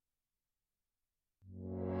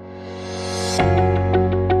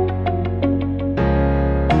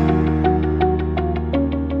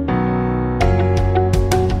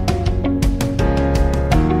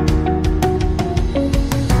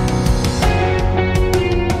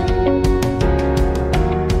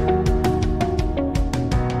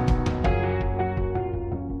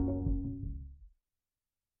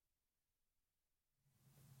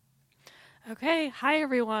Okay, hi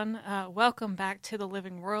everyone. Welcome back to the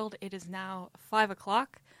living world. It is now 5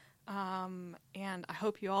 o'clock, and I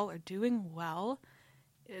hope you all are doing well.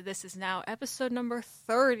 This is now episode number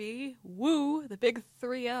 30. Woo, the big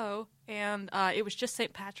 3-0. And it was just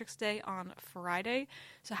St. Patrick's Day on Friday,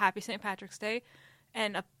 so happy St. Patrick's Day.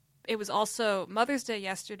 And it was also Mother's Day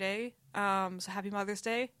yesterday, so happy Mother's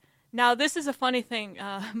Day. Now, this is a funny thing.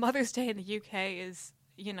 Mother's Day in the UK is,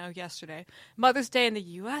 yesterday. Mother's Day in the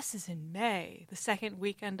US is in May, the second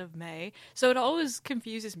weekend of May. So it always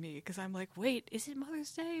confuses me because I'm like, wait, is it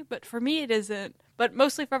Mother's Day? But for me, it isn't. But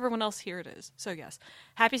mostly for everyone else here, it is. So yes,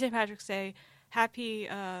 happy St. Patrick's Day. Happy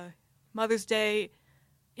Mother's Day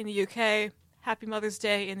in the UK. Happy Mother's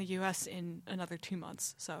Day in the US in another 2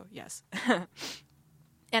 months. So yes.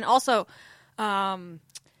 And also,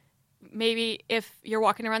 maybe if you're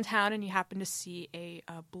walking around town and you happen to see a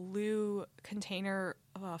blue container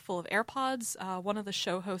full of AirPods, one of the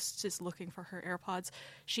show hosts is looking for her AirPods.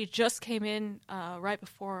 She just came in right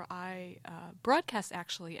before I broadcast,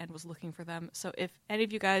 actually, and was looking for them. So if any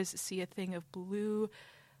of you guys see a thing of blue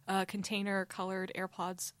container-colored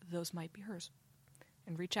AirPods, those might be hers.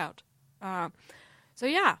 And reach out. So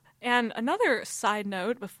yeah, and another side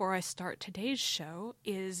note before I start today's show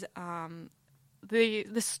is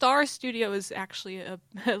the Star Studio is actually a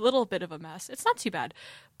little bit of a mess. It's not too bad,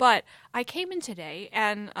 but I came in today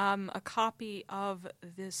and a copy of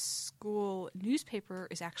this school newspaper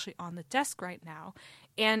is actually on the desk right now,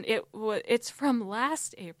 and it's from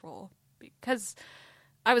last April because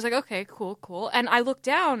I was like, okay, cool, and I looked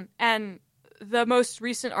down and the most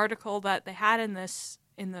recent article that they had in the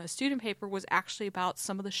student paper was actually about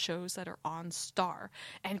some of the shows that are on Star.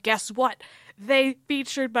 And guess what? They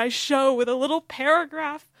featured my show with a little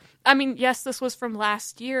paragraph. I mean, yes, this was from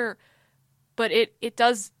last year, but it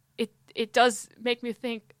does make me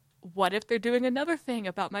think, what if they're doing another thing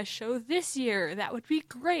about my show this year? That would be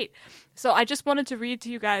great. So I just wanted to read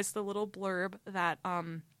to you guys the little blurb that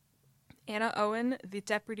Anna Owen, the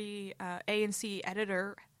deputy A&C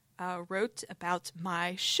editor, wrote about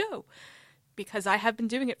my show, because I have been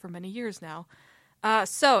doing it for many years now.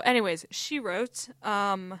 So anyways, she wrote,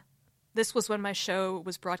 this was when my show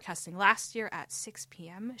was broadcasting last year at 6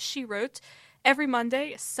 p.m. She wrote, every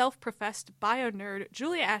Monday, self-professed bio-nerd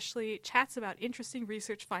Julia Ashley chats about interesting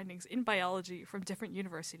research findings in biology from different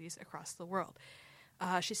universities across the world.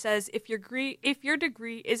 She says, if your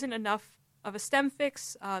degree isn't enough of a STEM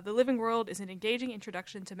fix, The Living World is an engaging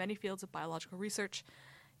introduction to many fields of biological research.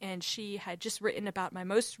 And she had just written about my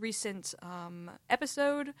most recent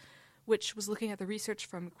episode, which was looking at the research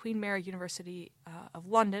from Queen Mary University of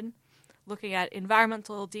London, looking at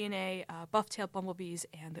environmental DNA, buff-tailed bumblebees,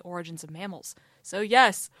 and the origins of mammals. So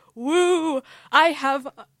yes, woo! I have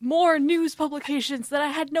more news publications that I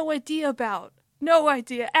had no idea about. No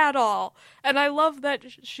idea at all. And I love that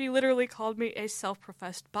she literally called me a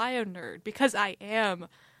self-professed bio-nerd, because I am,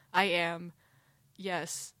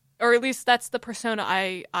 yes. Or at least that's the persona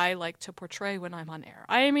I like to portray when I'm on air.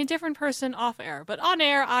 I am a different person off air, but on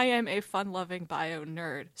air I am a fun-loving bio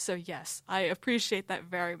nerd. So yes, I appreciate that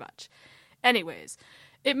very much. Anyways,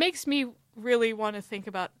 it makes me really want to think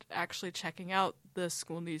about actually checking out the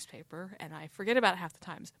school newspaper, and I forget about it half the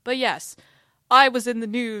times. But yes, I was in the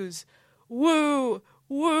news. Woo!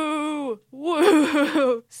 Woo!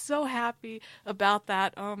 Woo! So happy about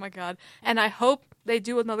that. Oh my god. And I hope they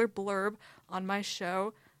do another blurb on my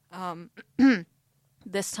show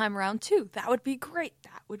this time around too. That would be great.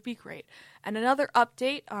 And another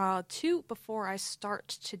update too before I start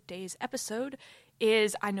today's episode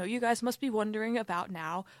is, I know you guys must be wondering about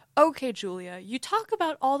now, okay, Julia, you talk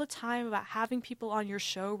about all the time about having people on your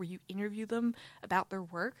show where you interview them about their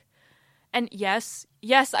work. And yes,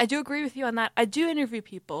 I do agree with you on that. I do interview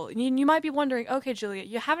people. And you might be wondering, okay, Julia,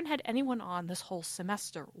 you haven't had anyone on this whole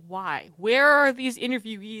semester. Why? Where are these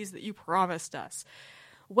interviewees that you promised us?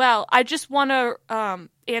 Well, I just want to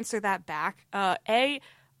answer that back. A,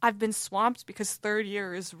 I've been swamped because third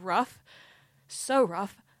year is rough. So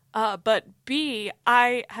rough. But B,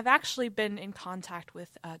 I have actually been in contact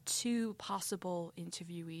with 2 possible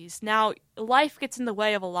interviewees. Now, life gets in the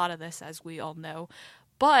way of a lot of this, as we all know.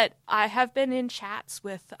 But I have been in chats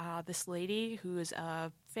with this lady who is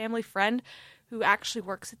a family friend who actually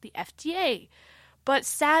works at the FDA. But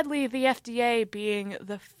sadly, the FDA, being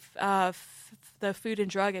the Food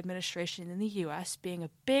and Drug Administration in the U.S., being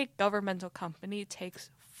a big governmental company,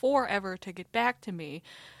 takes forever to get back to me.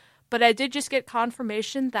 But I did just get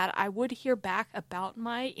confirmation that I would hear back about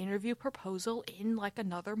my interview proposal in like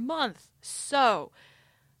another month.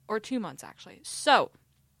 Or 2 months, actually. So,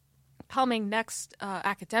 coming next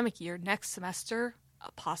academic year, next semester,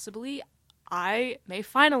 possibly, I may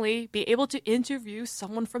finally be able to interview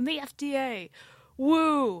someone from the FDA.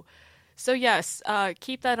 Woo! So yes,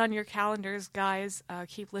 keep that on your calendars, guys.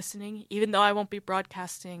 Keep listening, even though I won't be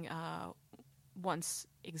broadcasting once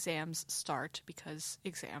exams start, because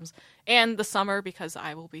exams, and the summer, because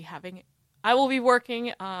I will be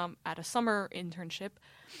working at a summer internship.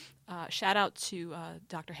 Shout out to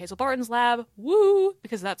Dr. Hazel Barton's lab, woo,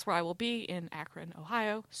 because that's where I will be in Akron,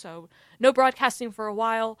 Ohio. So no broadcasting for a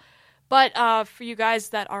while. But for you guys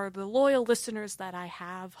that are the loyal listeners that I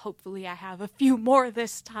have, hopefully I have a few more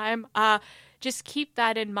this time, just keep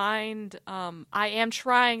that in mind. I am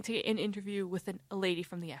trying to get an interview with a lady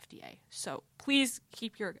from the FDA. So please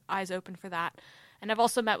keep your eyes open for that. And I've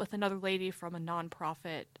also met with another lady from a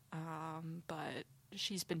nonprofit, but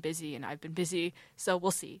she's been busy and I've been busy, so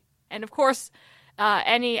we'll see. And of course,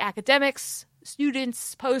 any academics,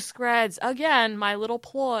 students, postgrads, again, my little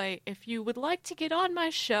ploy, if you would like to get on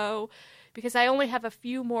my show, because I only have a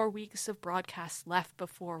few more weeks of broadcasts left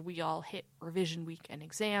before we all hit revision week and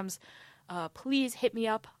exams, please hit me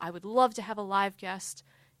up. I would love to have a live guest.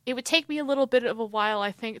 It would take me a little bit of a while,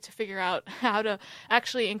 I think, to figure out how to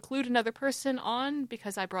actually include another person on,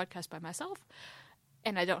 because I broadcast by myself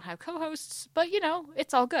and I don't have co-hosts, but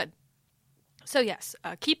it's all good. So yes,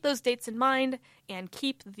 keep those dates in mind and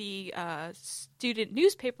keep the student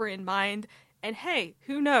newspaper in mind. And hey,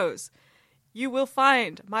 who knows? You will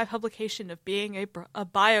find my publication of being a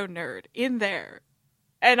bio nerd in there.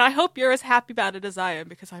 And I hope you're as happy about it as I am,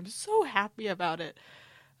 because I'm so happy about it.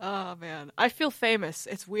 Oh man, I feel famous.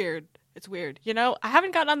 It's weird. I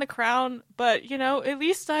haven't gotten on the Crown, but at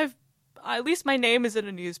least my name is in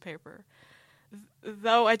a newspaper.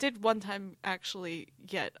 Though I did one time actually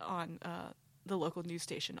get on the local news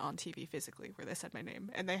station on TV physically, where they said my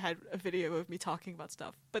name, and they had a video of me talking about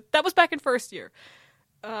stuff. But that was back in first year.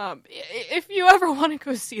 If you ever want to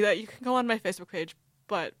go see that, you can go on my Facebook page.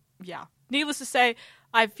 But yeah, needless to say,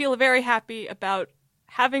 I feel very happy about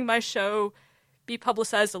having my show be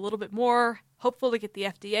publicized a little bit more, hopefully get the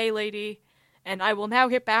FDA lady, and I will now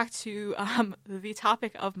get back to the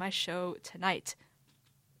topic of my show tonight.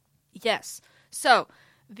 Yes, so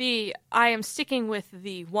I am sticking with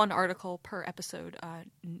the one article per episode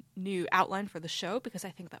new outline for the show, because I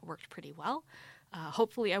think that worked pretty well.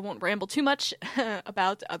 Hopefully I won't ramble too much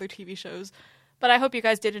about other TV shows, but I hope you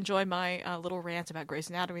guys did enjoy my little rant about Grey's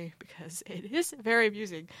Anatomy, because it is very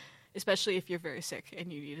amusing, especially if you're very sick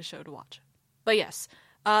and you need a show to watch. But yes,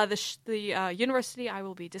 the university I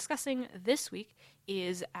will be discussing this week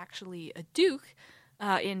is actually a Duke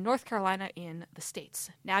in North Carolina in the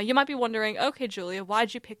States. Now, you might be wondering, okay, Julia,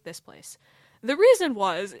 why'd you pick this place? The reason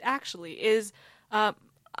is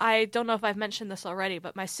I don't know if I've mentioned this already,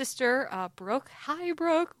 but my sister, Brooke, hi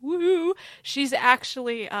Brooke, woo! She's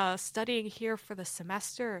actually studying here for the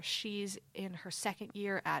semester. She's in her second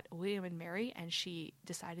year at William & Mary, and she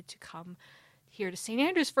decided to come here to St.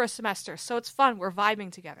 Andrews for a semester, so it's fun. We're vibing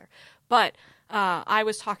together. But I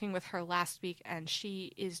was talking with her last week, and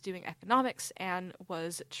she is doing economics and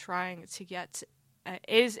was trying to get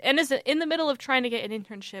is in the middle of trying to get an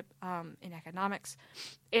internship in economics,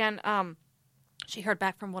 and she heard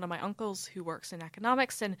back from one of my uncles who works in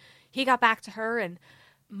economics, and he got back to her and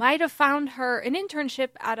might have found her an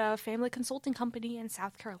internship at a family consulting company in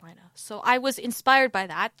South Carolina. So I was inspired by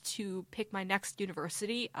that to pick my next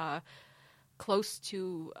university close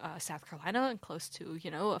to South Carolina and close to,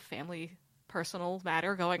 a family personal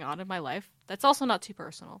matter going on in my life. That's also not too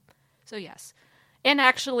personal. So yes. And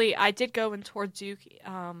actually, I did go and tour Duke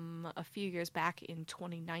a few years back in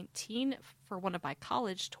 2019 for one of my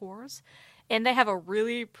college tours. And they have a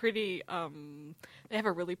really pretty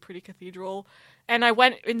cathedral. And I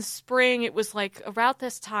went in spring. It was like around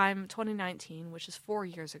this time, 2019, which is 4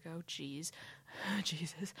 years ago. Jesus.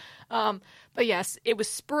 But yes, it was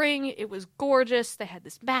spring. It was gorgeous. They had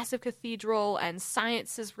this massive cathedral, and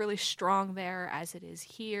science is really strong there, as it is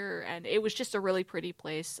here. And it was just a really pretty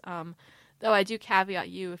place. Though I do caveat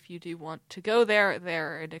you, if you do want to go there,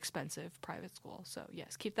 they're an expensive private school. So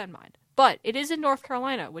yes, keep that in mind. But it is in North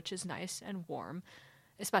Carolina, which is nice and warm,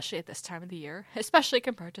 especially at this time of the year, especially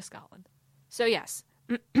compared to Scotland. So yes,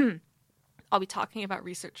 I'll be talking about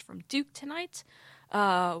research from Duke tonight.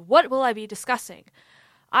 What will I be discussing?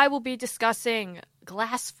 I will be discussing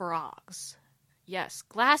glass frogs. Yes,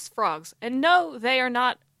 glass frogs. And no, they are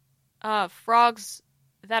not frogs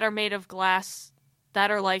that are made of glass, that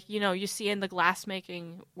are like, you see in the glass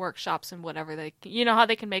making workshops and whatever. How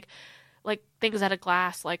they can make like things out of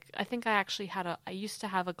glass. Like, I think I used to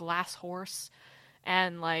have a glass horse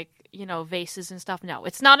and like, vases and stuff. No,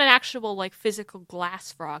 it's not an actual like physical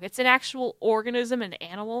glass frog. It's an actual organism, an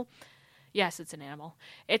animal. Yes, it's an animal.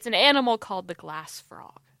 It's an animal called the glass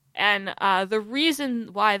frog. And the reason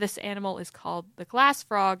why this animal is called the glass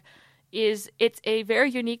frog is it's a very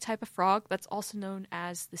unique type of frog that's also known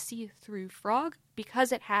as the see-through frog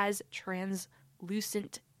because it has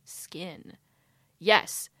translucent skin.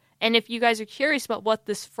 Yes. And if you guys are curious about what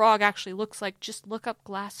this frog actually looks like, just look up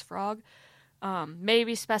glass frog.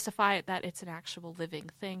 Maybe specify that it's an actual living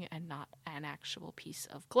thing and not an actual piece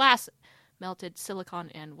of glass, melted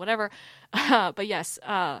silicon and whatever. But yes,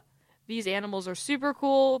 these animals are super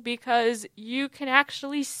cool because you can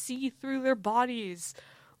actually see through their bodies.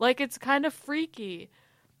 Like, it's kind of freaky.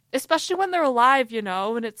 Especially when they're alive,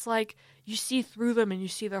 and it's like you see through them and you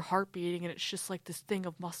see their heart beating and it's just like this thing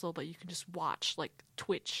of muscle that you can just watch, like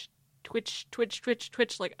twitch,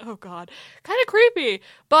 like, oh god. Kind of creepy,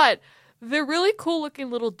 but they're really cool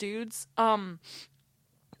looking little dudes.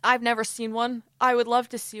 I've never seen one. I would love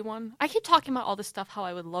to see one. I keep talking about all this stuff, how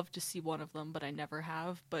I would love to see one of them, but I never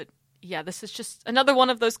have. But yeah, this is just another one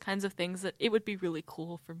of those kinds of things that it would be really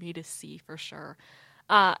cool for me to see for sure.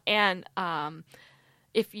 And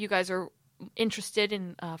if you guys are interested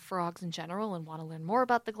in frogs in general and want to learn more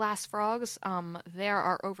about the glass frogs, there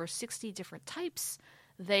are over 60 different types.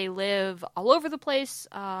 They live all over the place,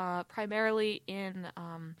 primarily in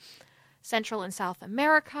Central and South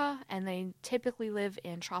America, and they typically live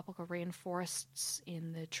in tropical rainforests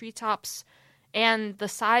in the treetops. And the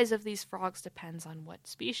size of these frogs depends on what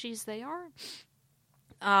species they are.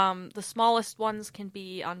 The smallest ones can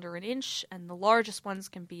be under an inch, and the largest ones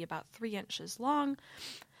can be about 3 inches long.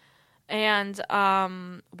 And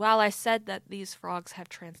while I said that these frogs have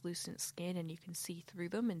translucent skin and you can see through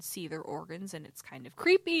them and see their organs, and it's kind of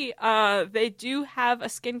creepy, they do have a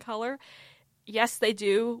skin color. Yes, they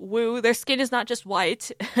do. Woo, their skin is not just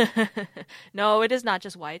white. No, it is not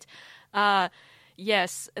just white.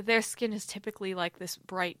 Yes, their skin is typically like this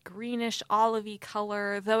bright greenish, olivey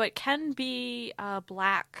color, though it can be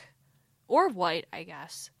black or white, I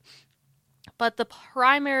guess. But the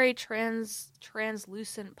primary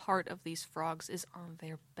translucent part of these frogs is on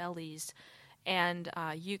their bellies, and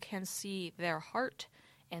you can see their heart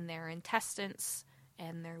and their intestines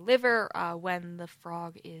and their liver when the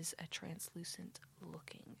frog is a translucent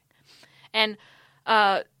looking. And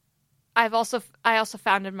I also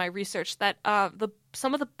found in my research that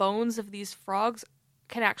some of the bones of these frogs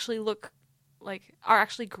can actually are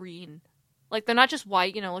actually green. Like, they're not just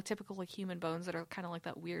white, like typical like human bones that are kind of like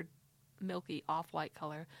that weird milky off-white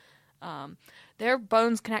color. Their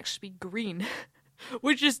bones can actually be green.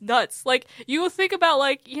 Which is nuts. Like, you will think about,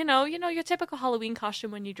 like, your typical Halloween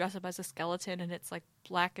costume when you dress up as a skeleton and it's, like,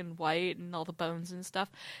 black and white and all the bones and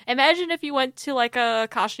stuff. Imagine if you went to, like, a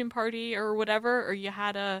costume party or whatever, or you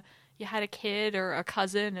had a kid or a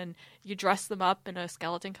cousin and you dressed them up in a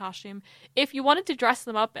skeleton costume. If you wanted to dress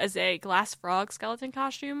them up as a glass frog skeleton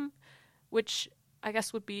costume, which I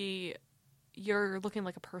guess would be you're looking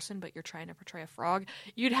like a person, but you're trying to portray a frog,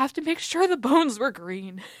 you'd have to make sure the bones were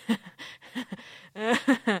green.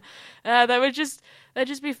 That'd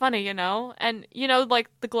just be funny, And, like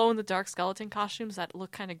the glow-in-the-dark skeleton costumes that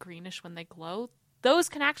look kind of greenish when they glow, those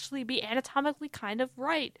can actually be anatomically kind of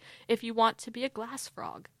right if you want to be a glass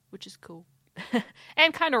frog, which is cool.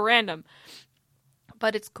 And kind of random,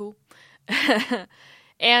 but it's cool.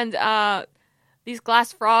 And, these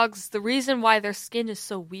glass frogs, the reason why their skin is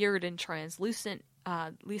so weird and translucent,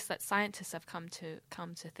 at least that scientists have come to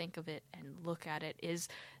think of it and look at it, is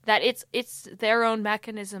that it's their own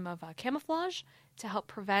mechanism of camouflage to help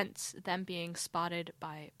prevent them being spotted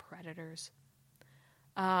by predators.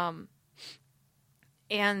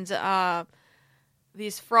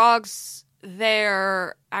 These frogs,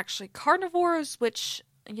 they're actually carnivores, which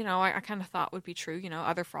I kind of thought would be true.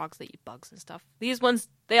 Other frogs, they eat bugs and stuff. These ones,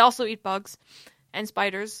 they also eat bugs and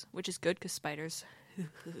spiders, which is good because spiders.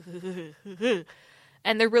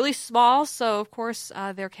 And they're really small, so of course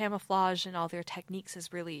their camouflage and all their techniques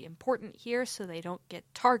is really important here, so they don't get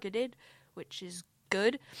targeted, which is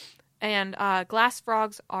good. And glass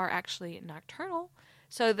frogs are actually nocturnal,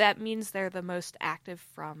 so that means they're the most active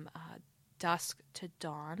from dusk to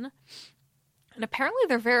dawn. And apparently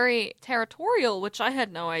they're very territorial, which I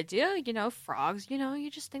had no idea. Frogs, you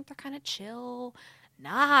just think they're kind of chill.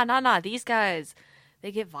 Nah. These guys,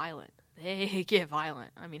 they get violent.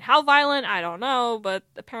 I mean, how violent, I don't know, but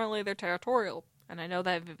apparently they're territorial. And I know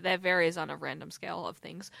that varies on a random scale of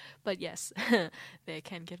things. But yes, they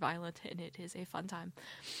can get violent, and it is a fun time.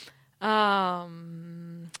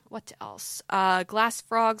 What else? Glass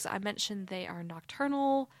frogs, I mentioned they are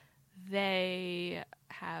nocturnal. They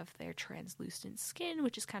have their translucent skin,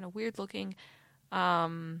 which is kind of weird looking. Their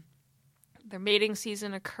mating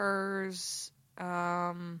season occurs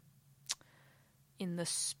in the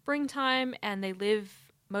springtime, and they live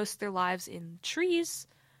most of their lives in trees.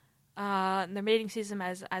 And their mating season,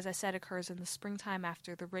 as I said, occurs in the springtime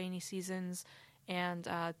after the rainy seasons, and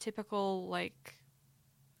typical like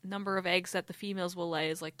number of eggs that the females will lay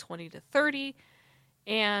is like 20 to 30,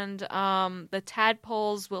 and the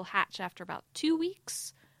tadpoles will hatch after about 2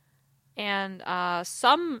 weeks. And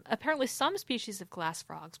some species of glass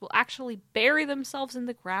frogs will actually bury themselves in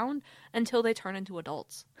the ground until they turn into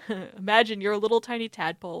adults. Imagine you're a little tiny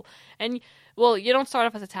tadpole, and well, you don't start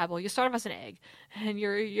off as a tadpole, you start off as an egg, and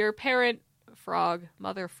your parent frog,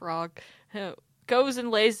 mother frog, goes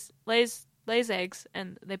and lays eggs,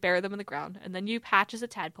 and they bury them in the ground, and then you hatch as a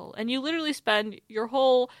tadpole, and you literally spend your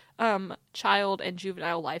whole child and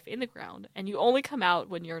juvenile life in the ground, and you only come out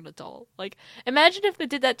when you're an adult. Like, imagine if they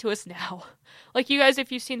did that to us now. Like, you guys,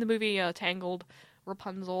 if you've seen the movie Tangled,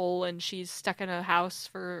 Rapunzel, and she's stuck in a house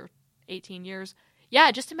for 18 years.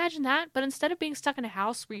 Yeah, just imagine that, but instead of being stuck in a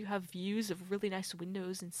house where you have views of really nice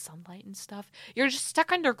windows and sunlight and stuff, you're just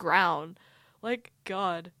stuck underground. Like,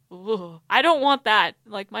 God. Ugh. I don't want that.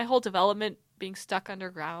 Like, my whole development being stuck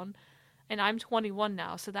underground. And I'm 21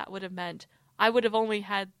 now, so that would have meant I would have only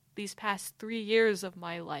had these past 3 years of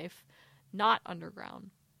my life not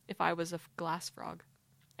underground if I was a glass frog.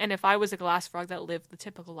 And if I was a glass frog that lived the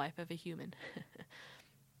typical life of a human.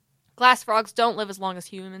 Glass frogs don't live as long as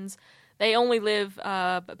humans. They only live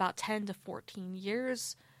about 10 to 14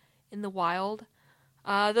 years in the wild.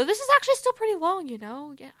 Though this is actually still pretty long, you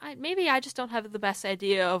know. Yeah, maybe I just don't have the best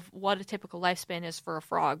idea of what a typical lifespan is for a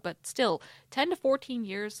frog, but still, 10 to 14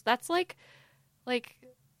 years, that's like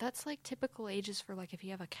typical ages for like if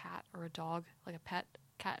you have a cat or a dog, like a pet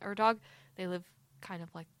cat or a dog, they live kind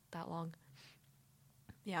of like that long.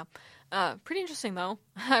 Yeah. Pretty interesting though.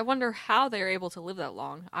 I wonder how they're able to live that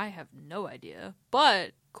long. I have no idea.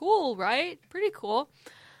 But cool, right? Pretty cool.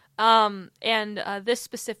 And this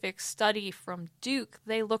specific study from Duke,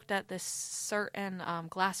 they looked at this certain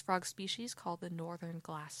glass frog species called the northern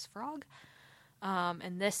glass frog.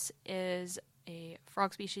 And this is a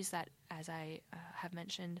frog species that, as I have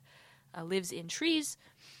mentioned, lives in trees.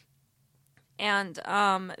 And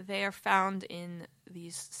they are found in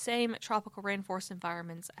these same tropical rainforest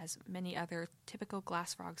environments as many other typical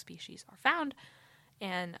glass frog species are found.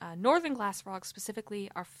 And northern glass frogs specifically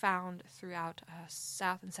are found throughout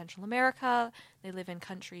South and Central America. They live in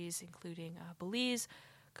countries including Belize,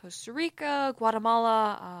 Costa Rica,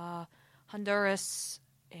 Guatemala, Honduras,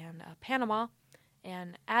 and Panama.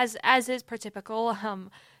 And as is per typical,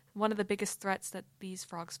 one of the biggest threats that these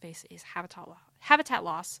frogs face is habitat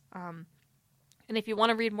loss. And if you want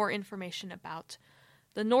to read more information about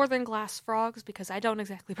the northern glass frogs, because I don't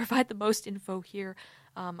exactly provide the most info here,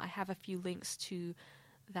 I have a few links to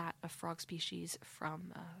that frog species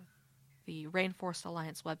from the Rainforest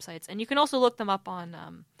Alliance websites. And you can also look them up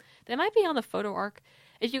on, they might be on the Photo Arc.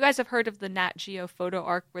 If you guys have heard of the Nat Geo Photo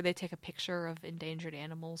Arc, where they take a picture of endangered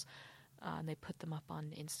animals, and they put them up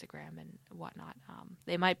on Instagram and whatnot,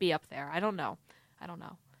 they might be up there. I don't know.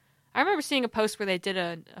 I remember seeing a post where they did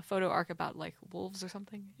a photo arc about, like, wolves or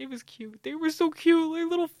something. It was cute. They were so cute. Their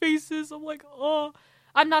little faces. I'm like, oh.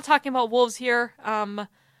 I'm not talking about wolves here.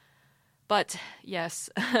 But, yes.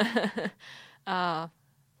 The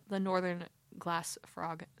northern glass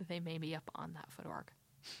frog, they may be up on that photo arc.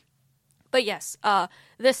 But, yes,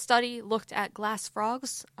 this study looked at glass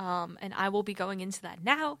frogs, and I will be going into that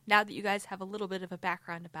now that you guys have a little bit of a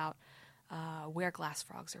background about where glass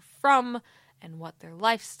frogs are from, and what their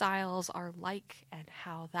lifestyles are like, and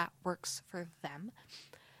how that works for them.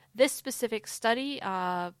 This specific study,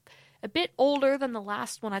 a bit older than the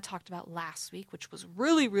last one I talked about last week, which was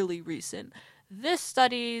really, really recent. This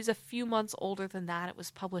study is a few months older than that. It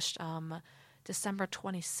was published December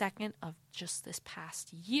 22nd of just this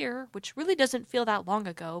past year, which really doesn't feel that long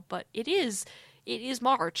ago, but it is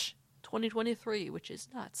March 2023, which is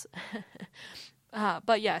nuts.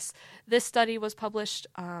 But yes, this study was published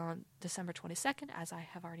on December 22nd, as I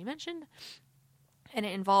have already mentioned, and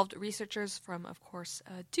it involved researchers from, of course,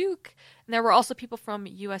 Duke, and there were also people from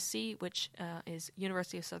USC, which is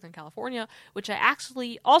University of Southern California, which I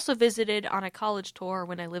actually also visited on a college tour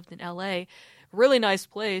when I lived in LA. Really nice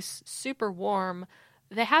place, super warm.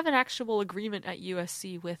 They have an actual agreement at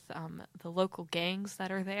USC with the local gangs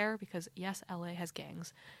that are there, because yes, LA has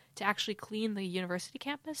gangs, to actually clean the university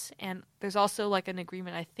campus. And there's also like an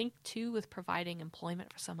agreement, I think, too, with providing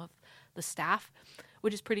employment for some of the staff,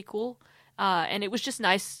 which is pretty cool. And it was just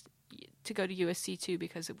nice to go to USC too,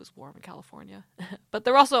 because it was warm in California. But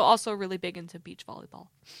they're also really big into beach volleyball.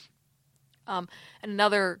 And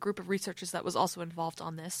another group of researchers that was also involved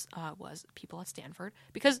on this was people at Stanford.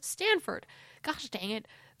 Because Stanford, gosh dang it,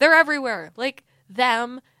 they're everywhere. Like,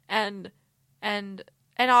 them and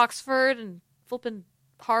Oxford and flipping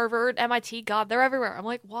Harvard, MIT, God, they're everywhere. I'm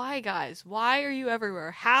like, why, guys? Why are you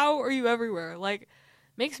everywhere? How are you everywhere? Like,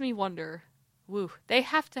 makes me wonder. Woo. They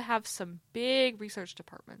have to have some big research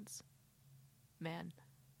departments. Man.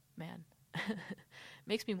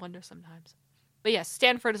 Makes me wonder sometimes. But yes,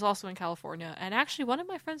 Stanford is also in California, and actually one of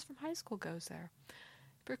my friends from high school goes there.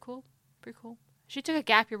 Pretty cool. She took a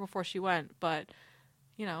gap year before she went, but,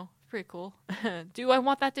 pretty cool. Do I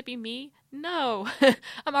want that to be me? No.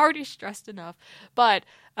 I'm already stressed enough. But,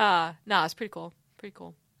 it's pretty cool.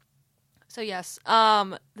 So yes,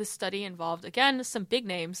 this study involved, again, some big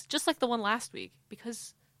names, just like the one last week,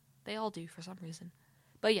 because they all do for some reason.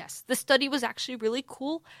 But yes, the study was actually really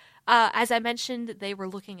cool. As I mentioned, they were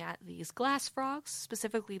looking at these glass frogs,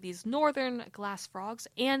 specifically these northern glass frogs,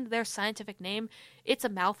 and their scientific name. It's a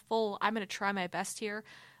mouthful. I'm going to try my best here.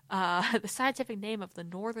 The scientific name of the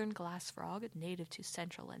northern glass frog, native to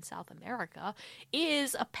Central and South America,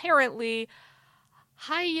 is apparently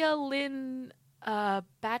Hyalin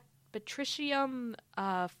Batricium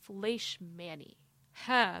fleischmanni.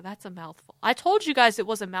 That's a mouthful. I told you guys it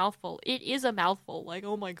was a mouthful. It is a mouthful. Like,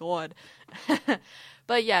 oh my god.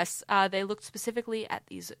 But yes, they looked specifically at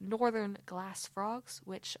these northern glass frogs,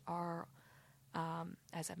 which are,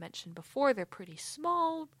 as I mentioned before, they're pretty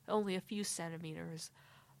small, only a few centimeters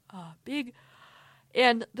big.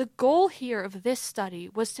 And the goal here of this study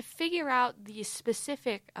was to figure out the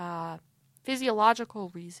specific physiological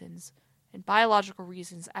reasons and biological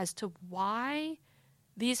reasons as to why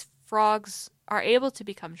these frogs are able to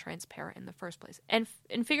become transparent in the first place, and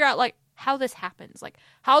figure out like how this happens, like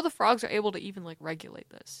how the frogs are able to even like regulate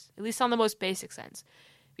this, at least on the most basic sense,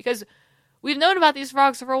 because we've known about these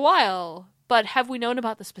frogs for a while, but have we known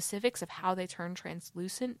about the specifics of how they turn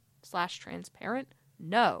translucent/transparent?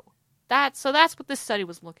 No. That's what this study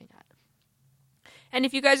was looking at. And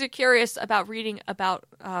if you guys are curious about reading about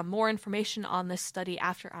more information on this study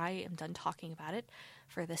after I am done talking about it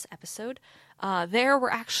for this episode, there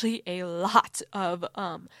were actually a lot of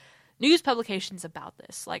news publications about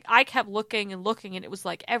this. Like, I kept looking, and it was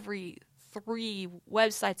like every 3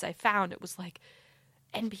 websites I found, it was like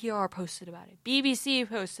NPR posted about it, BBC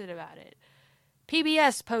posted about it,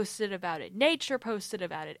 PBS posted about it, Nature posted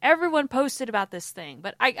about it, everyone posted about this thing.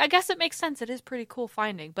 But I guess it makes sense. It is pretty cool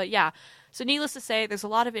finding. But yeah, so needless to say, there's a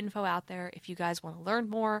lot of info out there if you guys want to learn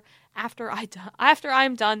more after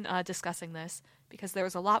I'm done discussing this, because there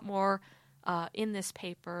was a lot more in this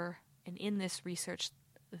paper and in this research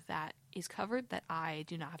that is covered that I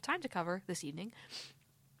do not have time to cover this evening.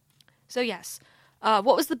 So yes,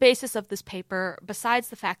 what was the basis of this paper, besides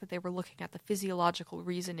the fact that they were looking at the physiological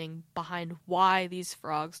reasoning behind why these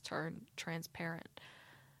frogs turn transparent?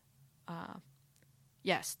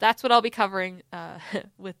 Yes, that's what I'll be covering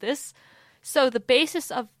with this. So the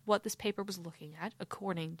basis of what this paper was looking at,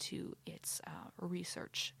 according to its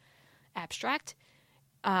research abstract,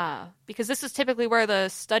 because this is typically where the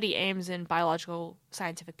study aims in biological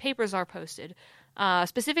scientific papers are posted.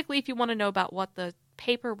 Specifically, if you want to know about what the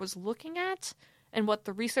paper was looking at and what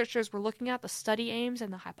the researchers were looking at, the study aims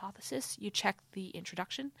and the hypothesis, you check the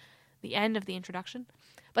introduction, the end of the introduction.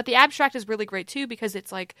 But the abstract is really great too, because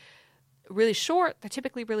it's like really short. They're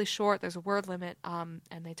typically really short. There's a word limit, and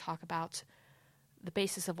they talk about the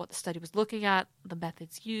basis of what the study was looking at, the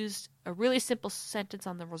methods used, a really simple sentence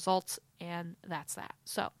on the results, and that's that.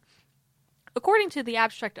 So, according to the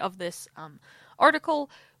abstract of this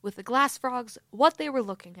article with the glass frogs, what they were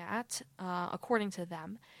looking at, according to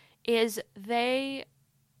them, is they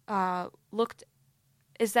were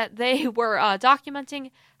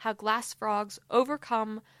documenting how glass frogs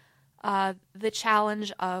overcome the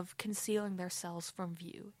challenge of concealing their cells from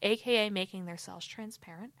view, aka making their cells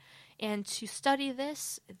transparent. And to study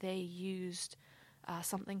this, they used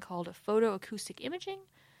something called photoacoustic imaging.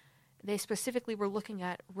 They specifically were looking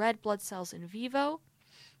at red blood cells in vivo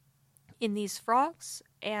in these frogs,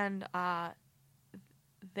 and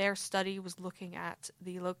their study was looking at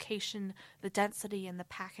the location, the density, and the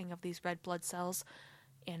packing of these red blood cells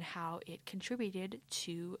and how it contributed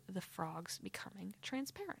to the frogs becoming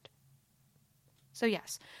transparent. So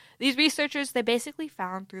yes, these researchers, they basically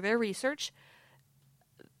found through their research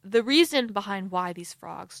the reason behind why these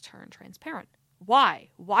frogs turn transparent. Why?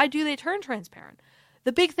 Why do they turn transparent?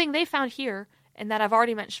 The big thing they found here, and that I've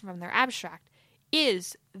already mentioned from their abstract,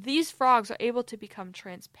 is these frogs are able to become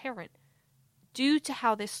transparent due to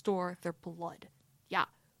how they store their blood. Yeah,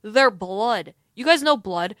 their blood. You guys know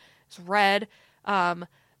blood. It's red.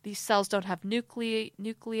 These cells don't have nuclei.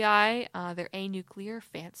 They're anuclear,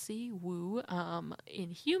 fancy, woo. In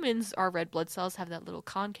humans, our red blood cells have that little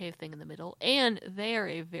concave thing in the middle, and they are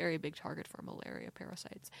a very big target for malaria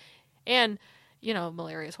parasites. And,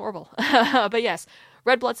 malaria is horrible. But yes,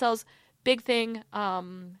 red blood cells, big thing.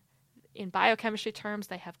 In biochemistry terms,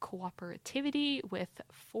 they have cooperativity with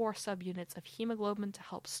 4 subunits of hemoglobin to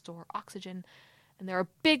help store oxygen. And they're a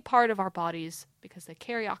big part of our bodies because they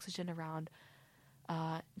carry oxygen around,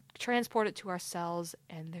 transport it to our cells,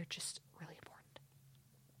 and they're just really important.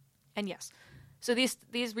 And yes, so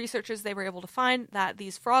these researchers, they were able to find that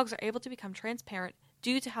these frogs are able to become transparent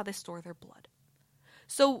due to how they store their blood.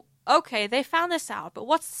 So, okay, they found this out, but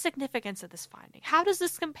what's the significance of this finding? How does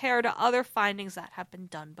this compare to other findings that have been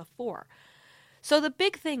done before? So the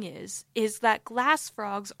big thing is that glass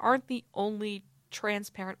frogs aren't the only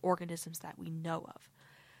transparent organisms that we know of.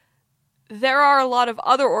 There are a lot of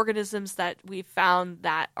other organisms that we've found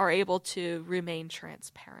that are able to remain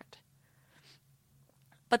transparent.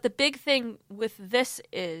 But the big thing with this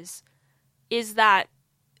is that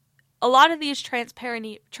a lot of these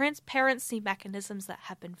transparency mechanisms that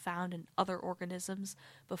have been found in other organisms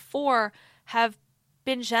before have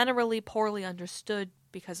been generally poorly understood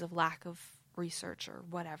because of lack of research or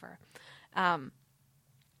whatever. And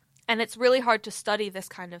it's really hard to study this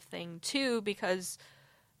kind of thing too, because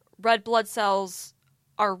red blood cells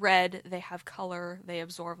are red, they have color, they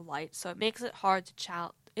absorb light, so it makes it hard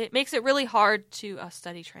to it makes it really hard to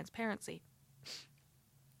study transparency.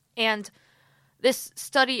 And this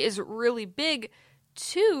study is really big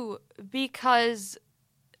too because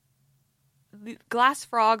the glass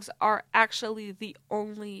frogs are actually the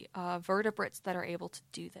only vertebrates that are able to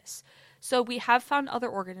do this. So we have found other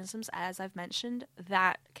organisms, as I've mentioned,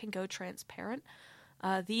 that can go transparent.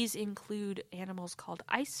 These include animals called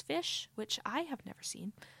ice fish, which I have never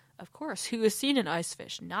seen. Of course, who has seen an ice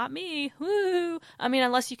fish? Not me. Woo! I mean,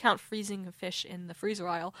 unless you count freezing a fish in the freezer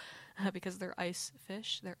aisle, because they're ice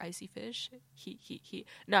fish, they're icy fish.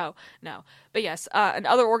 No. But yes, and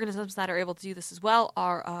other organisms that are able to do this as well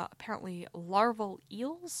are apparently larval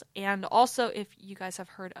eels, and also, if you guys have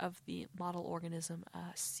heard of the model organism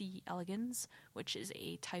C. elegans, which is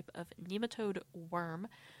a type of nematode worm.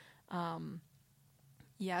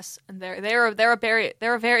 Yes, and they're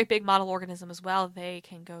a very big model organism as well. They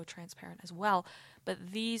can go transparent as well,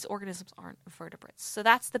 but these organisms aren't vertebrates. So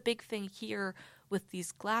that's the big thing here with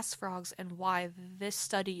these glass frogs and why this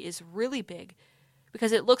study is really big,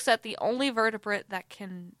 because it looks at the only vertebrate that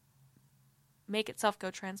can make itself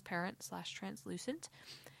go transparent/translucent,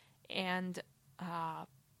 and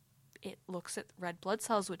it looks at red blood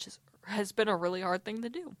cells, which has been a really hard thing to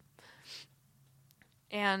do.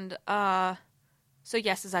 And so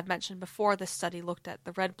yes, as I've mentioned before, this study looked at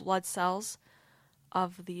the red blood cells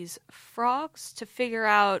of these frogs to figure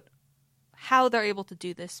out how they're able to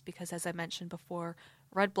do this, because as I mentioned before,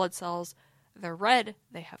 red blood cells, they're red,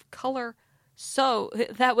 they have color, so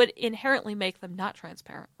that would inherently make them not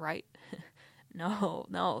transparent, right?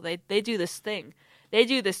 No, they do this thing. They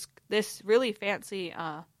do this really fancy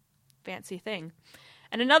thing.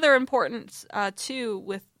 And another importance, too,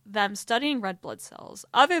 with them studying red blood cells,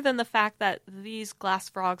 other than the fact that these glass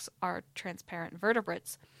frogs are transparent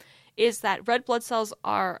vertebrates, is that red blood cells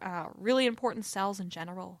are really important cells in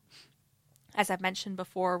general. As I've mentioned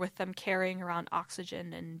before, with them carrying around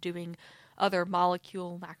oxygen and doing other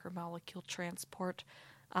macromolecule transport,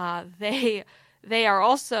 they are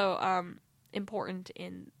also important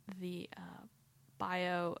in the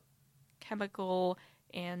biochemical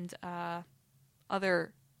and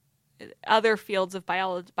other fields of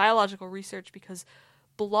biological research, because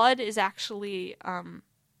blood is actually an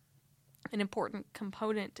important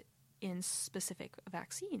component in specific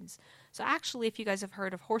vaccines. So actually, if you guys have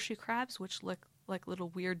heard of horseshoe crabs, which look like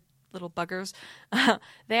weird little buggers,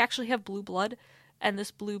 they actually have blue blood, and this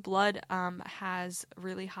blue blood has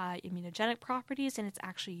really high immunogenic properties, and it's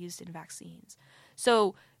actually used in vaccines.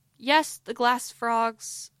 So yes, the glass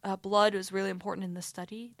frogs' blood was really important in this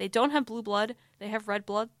study. They don't have blue blood. They have red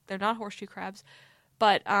blood. They're not horseshoe crabs.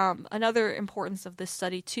 But another importance of this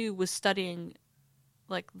study, too, was studying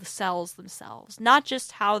the cells themselves. Not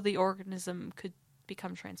just how the organism could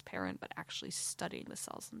become transparent, but actually studying the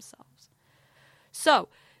cells themselves. So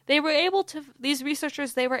these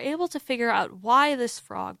researchers, they were able to figure out why this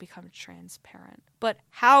frog becomes transparent. But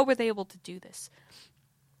how were they able to do this?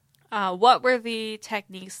 What were the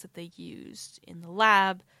techniques that they used in the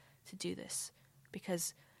lab to do this?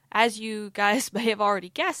 Because, as you guys may have already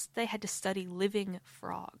guessed, they had to study living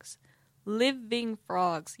frogs. Living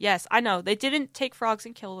frogs. Yes, I know. They didn't take frogs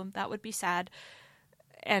and kill them. That would be sad.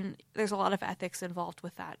 and there's a lot of ethics involved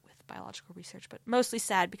with that, with biological research, but mostly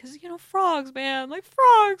sad because, frogs, man, like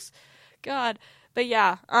frogs, God. But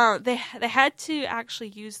yeah, they had to actually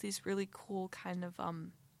use these really cool kind of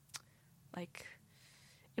like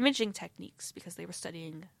imaging techniques because they were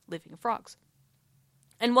studying living frogs.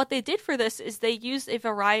 And what they did for this is they used a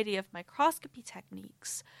variety of microscopy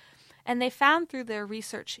techniques, and they found through their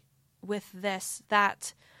research with this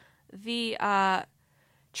that the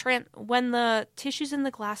when the tissues in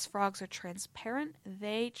the glass frogs are transparent,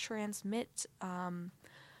 they transmit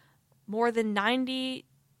more than 90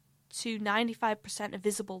 to 95% of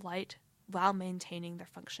visible light while maintaining their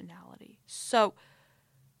functionality. So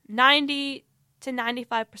 90 to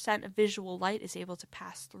 95% of visual light is able to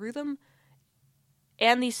pass through them,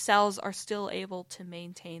 and these cells are still able to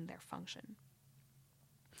maintain their function.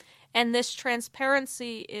 And this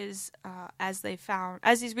transparency is, as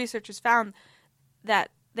these researchers found,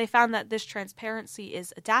 that this transparency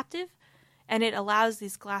is adaptive, and it allows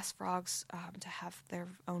these glass frogs to have their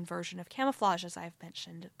own version of camouflage, as I've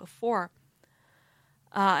mentioned before.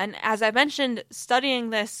 And as I mentioned, studying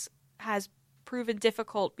this has proven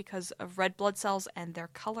difficult because of red blood cells and their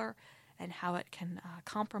color, and how it can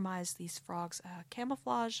compromise these frogs'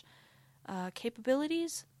 camouflage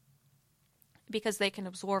capabilities, because they can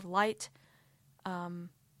absorb light and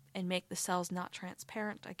make the cells not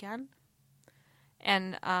transparent again.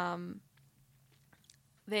 And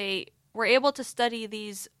they were able to study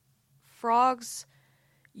these frogs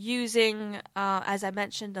using, as I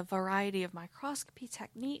mentioned, a variety of microscopy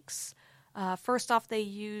techniques. First off, they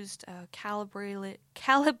used calibrated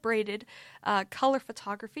color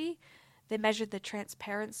photography. They measured the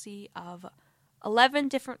transparency of 11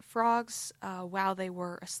 different frogs while they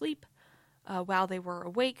were asleep, while they were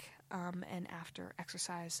awake, and after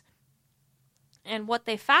exercise. And what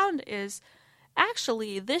they found is,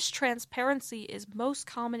 actually, this transparency is most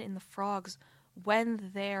common in the frogs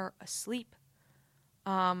when they're asleep.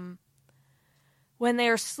 When they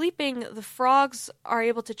are sleeping, the frogs are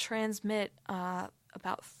able to transmit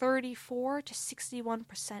about 34 to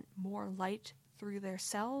 61% more light through their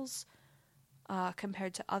cells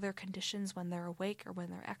compared to other conditions when they're awake or when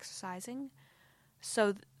they're exercising.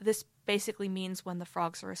 So this basically means when the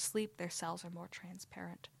frogs are asleep, their cells are more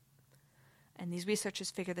transparent. And these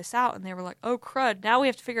researchers figured this out, and they were like, oh crud, now we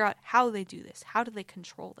have to figure out how they do this. How do they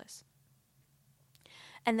control this?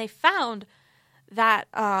 And they found that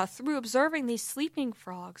through observing these sleeping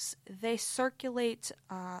frogs, they circulate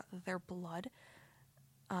their blood.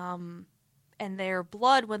 And their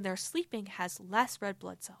blood, when they're sleeping, has less red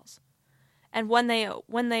blood cells. And when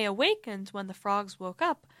they awakened, when the frogs woke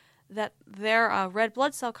up, that their red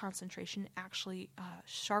blood cell concentration actually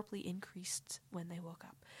sharply increased when they woke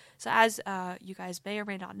up. So as you guys may or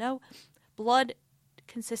may not know, blood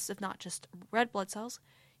consists of not just red blood cells.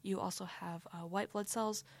 You also have white blood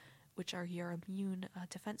cells, which are your immune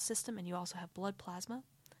defense system, and you also have blood plasma,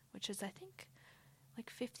 which is, I think, like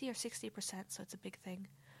 50 or 60%, so it's a big thing.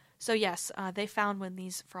 So yes, they found when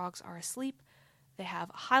these frogs are asleep, they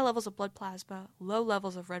have high levels of blood plasma, low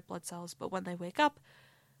levels of red blood cells, but when they wake up,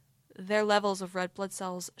 their levels of red blood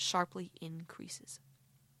cells sharply increases.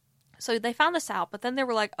 So they found this out, but then they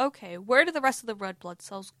were like, okay, where do the rest of the red blood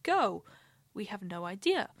cells go? We have no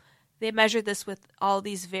idea. They measured this with all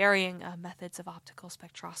these varying methods of optical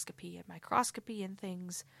spectroscopy and microscopy and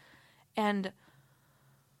things. And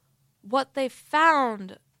what they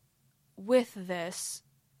found with this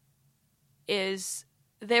is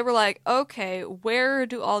they were like, okay, where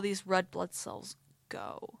do all these red blood cells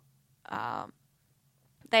go?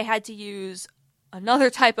 They had to use another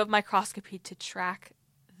type of microscopy to track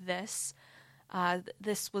this.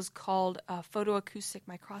 This was called photoacoustic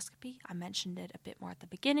microscopy. I mentioned it a bit more at the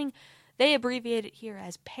beginning. They abbreviate it here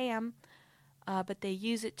as PAM, but they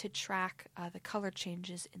use it to track the color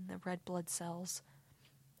changes in the red blood cells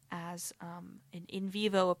as an in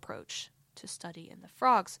vivo approach to study in the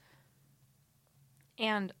frogs.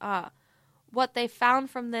 And what they found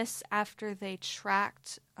from this after they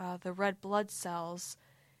tracked the red blood cells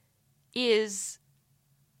is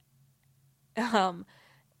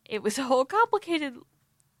it was a whole complicated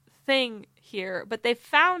thing here, but they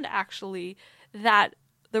found actually that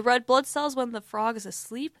the red blood cells, when the frog is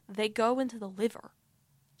asleep, they go into the liver.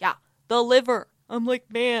 Yeah, the liver. I'm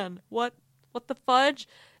like, man, what the fudge?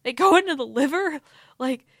 They go into the liver?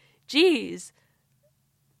 Like, geez.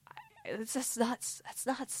 It's just nuts. That's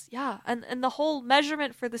nuts. Yeah. And the whole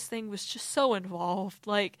measurement for this thing was just so involved.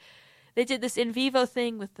 Like, they did this in vivo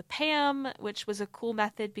thing with the PAM, which was a cool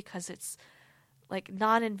method because it's like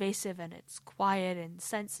non-invasive and it's quiet and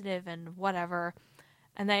sensitive and whatever.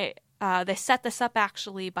 And they they set this up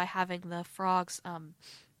actually by having the frogs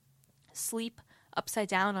sleep upside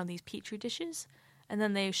down on these petri dishes, and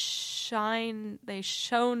then they shined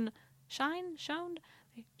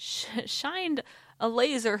a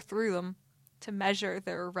laser through them to measure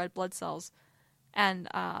their red blood cells, and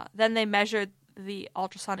then they measured the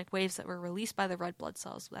ultrasonic waves that were released by the red blood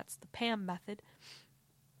cells. That's the PAM method,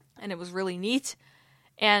 and it was really neat.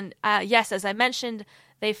 And yes, as I mentioned,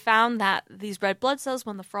 they found that these red blood cells,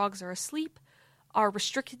 when the frogs are asleep, are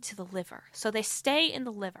restricted to the liver. So they stay in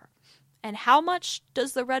the liver. And how much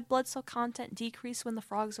does the red blood cell content decrease when the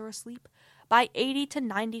frogs are asleep? By 80 to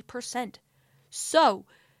 90%. So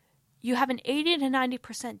you have an 80 to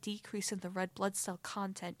 90% decrease in the red blood cell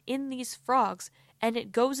content in these frogs, and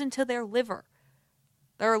it goes into their liver.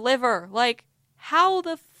 Their liver. Like, how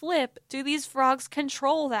the flip do these frogs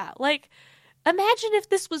control that? Like, imagine if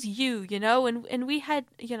this was you, and we had,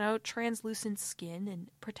 translucent skin, and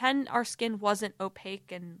pretend our skin wasn't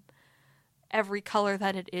opaque and every color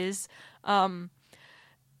that it is.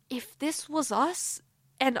 If this was us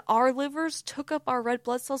and our livers took up our red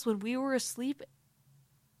blood cells when we were asleep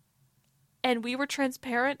and we were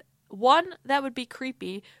transparent, one, that would be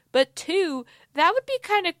creepy, but two, that would be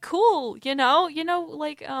kind of cool,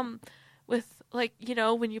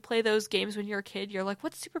 when you play those games when you're a kid, you're like,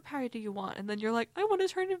 what superpower do you want? And then you're like, I want to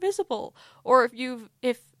turn invisible. Or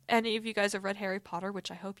if any of you guys have read Harry Potter,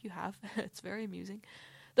 which I hope you have, it's very amusing.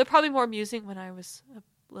 They're probably more amusing when I was a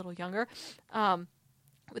little younger,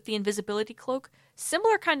 with the invisibility cloak.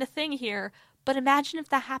 Similar kind of thing here, but imagine if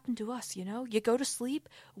that happened to us, You go to sleep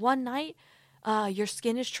one night, your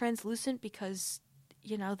skin is translucent because,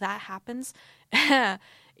 that happens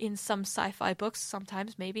in some sci-fi books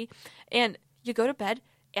sometimes, maybe. And you go to bed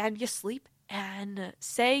and you sleep, and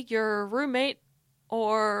say your roommate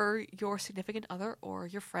or your significant other or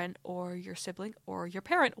your friend or your sibling or your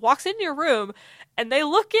parent walks into your room and they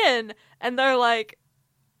look in and they're like,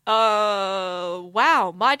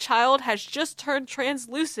 wow, my child has just turned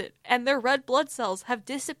translucent and their red blood cells have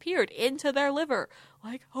disappeared into their liver.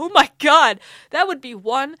 Like, oh my god, that would be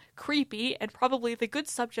one, creepy and probably the good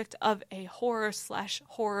subject of a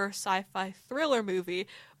horror/horror sci-fi thriller movie,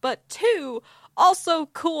 but two, also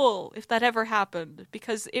cool if that ever happened,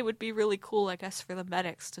 because it would be really cool, I guess, for the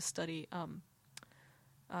medics to study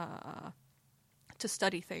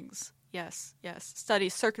things. Yes. Study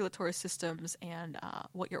circulatory systems and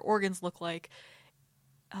what your organs look like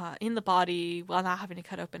in the body while not having to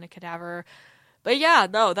cut open a cadaver. But yeah,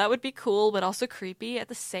 no, that would be cool, but also creepy at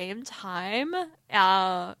the same time.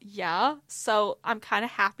 Yeah, so I'm kind of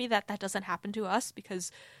happy that that doesn't happen to us,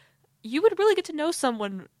 because you would really get to know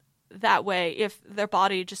someone that way if their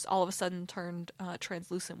body just all of a sudden turned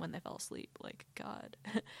translucent when they fell asleep. Like, God.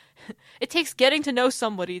 It takes getting to know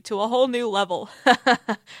somebody to a whole new level.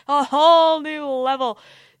 A whole new level.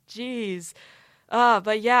 Jeez.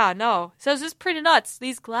 But yeah, no. So it's just pretty nuts.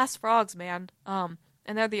 These glass frogs, man.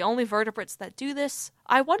 And they're the only vertebrates that do this.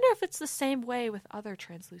 I wonder if it's the same way with other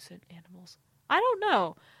translucent animals. I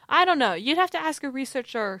don't know. You'd have to ask a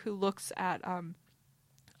researcher who looks at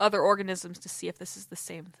other organisms to see if this is the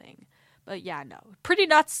same thing. But yeah, no. Pretty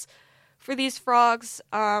nuts for these frogs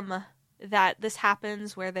that this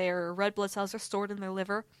happens, where their red blood cells are stored in their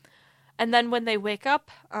liver. And then when they wake up,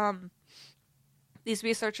 these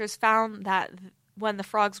researchers found that when the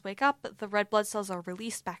frogs wake up, the red blood cells are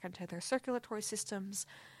released back into their circulatory systems.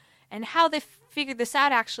 And how they figured this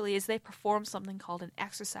out, actually, is they perform something called an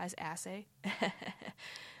exercise assay,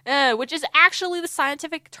 which is actually the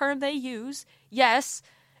scientific term they use. Yes,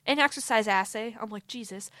 an exercise assay. I'm like,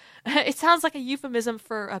 Jesus. It sounds like a euphemism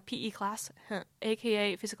for a PE class,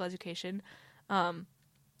 aka physical education.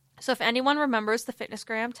 So if anyone remembers the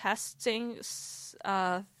FitnessGram testing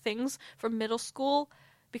things from middle school,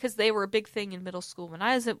 because they were a big thing in middle school when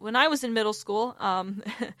I was in middle school,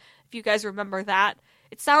 if you guys remember that,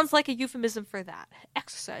 it sounds like a euphemism for that.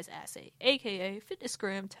 Exercise assay, aka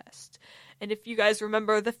FitnessGram test. And if you guys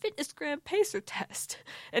remember the FitnessGram pacer test,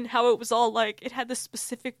 and how it was all like, it had this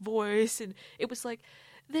specific voice, and it was like,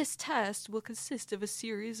 this test will consist of a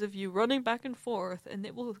series of you running back and forth, and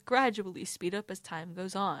it will gradually speed up as time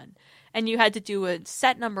goes on. And you had to do a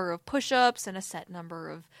set number of push-ups and a set number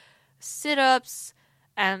of sit-ups,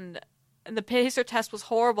 and the pacer test was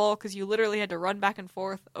horrible because you literally had to run back and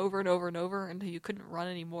forth over and over and over until you couldn't run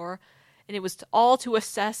anymore. And it was all to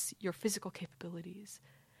assess your physical capabilities.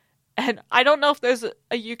 And I don't know if there's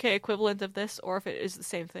a UK equivalent of this or if it is the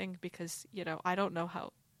same thing, because, I don't know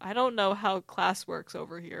how class works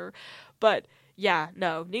over here. But yeah,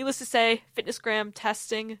 no. Needless to say, FitnessGram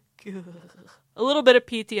testing, a little bit of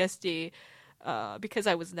PTSD, because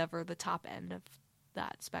I was never the top end of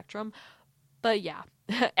that spectrum. But yeah,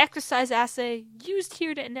 exercise assay used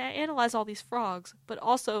here to analyze all these frogs, but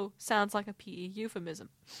also sounds like a PE euphemism.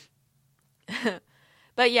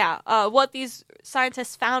 But yeah, what these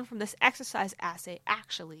scientists found from this exercise assay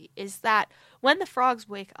actually is that when the frogs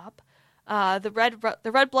wake up, the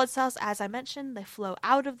red blood cells, as I mentioned, they flow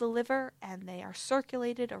out of the liver and they are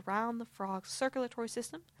circulated around the frog's circulatory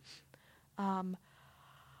system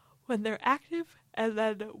when they're active. And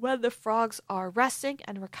then when the frogs are resting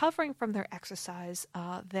and recovering from their exercise,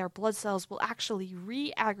 their blood cells will actually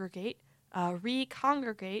reaggregate,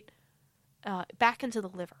 recongregate back into the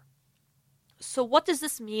liver. So what does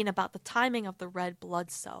this mean about the timing of the red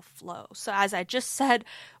blood cell flow? So as I just said,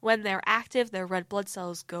 when they're active, their red blood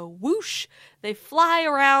cells go whoosh. They fly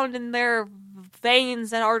around in their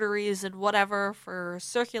veins and arteries and whatever for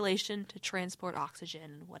circulation to transport oxygen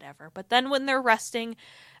and whatever. But then when they're resting,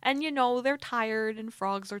 and they're tired and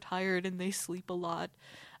frogs are tired and they sleep a lot,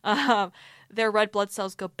 their red blood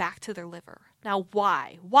cells go back to their liver. Now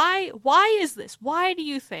why? Why is this? Why do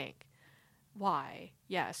you think? Why?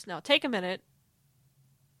 Yes. No, take a minute.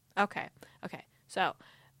 Okay. So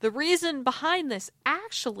the reason behind this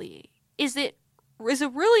actually is a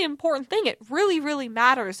really important thing. It really, really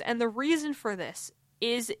matters. And the reason for this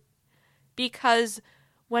is because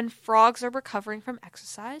when frogs are recovering from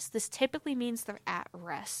exercise, this typically means they're at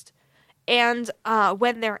rest. And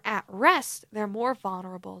when they're at rest, they're more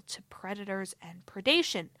vulnerable to predators and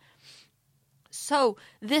predation. So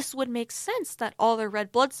this would make sense that all their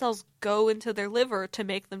red blood cells go into their liver to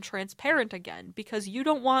make them transparent again, because you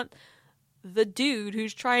don't want the dude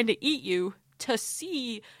who's trying to eat you to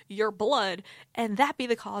see your blood and that be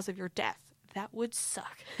the cause of your death. That would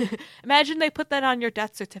suck. Imagine they put that on your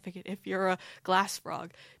death certificate if you're a glass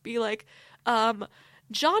frog. Be like,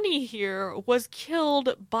 Johnny here was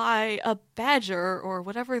killed by a badger or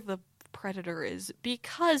whatever the predator is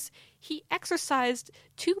because he exercised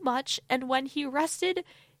too much, and when he rested,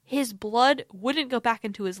 his blood wouldn't go back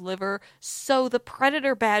into his liver, so the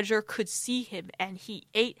predator badger could see him and he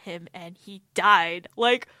ate him and he died.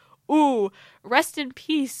 Like, ooh, rest in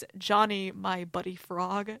peace, Johnny, my buddy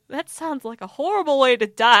frog. That sounds like a horrible way to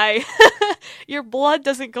die. Your blood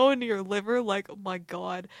doesn't go into your liver. Like, oh my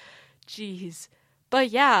god. Jeez. But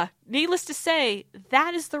yeah, needless to say,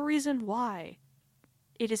 that is the reason why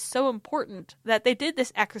it is so important that they did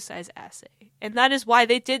this exercise assay. And that is why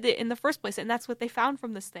they did it in the first place. And that's what they found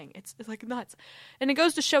from this thing. It's like nuts. And it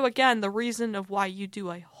goes to show again the reason of why you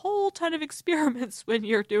do a whole ton of experiments when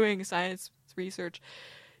you're doing science research.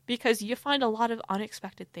 Because you find a lot of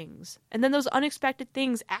unexpected things. And then those unexpected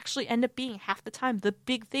things actually end up being half the time the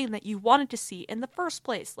big thing that you wanted to see in the first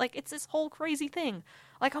place. Like, it's this whole crazy thing.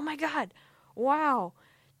 Like, oh my god. Wow.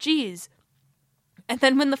 Jeez. And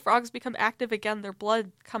then when the frogs become active again, their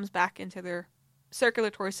blood comes back into their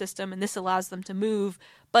circulatory system, and this allows them to move.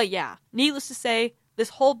 But yeah, needless to say, this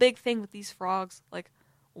whole big thing with these frogs, like,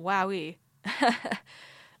 wowee.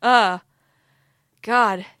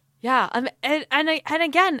 God. Yeah, and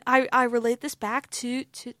again, I relate this back to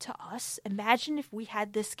us. Imagine if we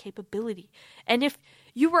had this capability. And if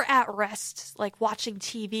you were at rest, like watching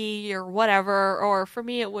TV or whatever, or for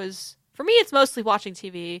me it's mostly watching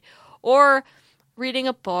TV, or reading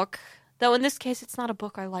a book, though in this case it's not a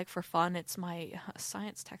book I like for fun, it's my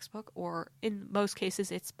science textbook, or in most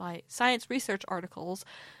cases it's my science research articles,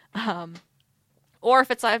 or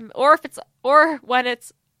when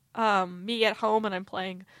it's me at home and I'm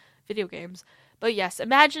playing video games. But yes,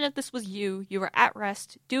 imagine if this was you were at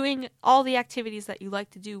rest, doing all the activities that you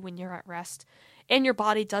like to do when you're at rest, and your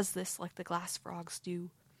body does this like the glass frogs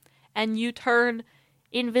do, and you turn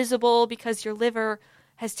invisible because your liver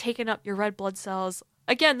has taken up your red blood cells.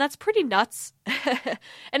 Again, that's pretty nuts.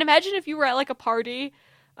 And imagine if you were at like a party.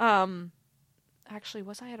 Actually,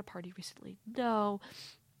 was I at a party recently? No.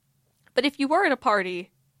 But if you were at a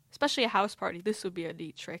party, especially a house party, this would be a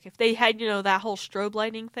neat trick. If they had, that whole strobe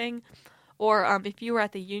lighting thing, or if you were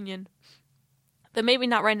at the Union, but maybe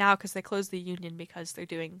not right now because they closed the Union because they're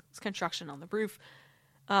doing construction on the roof.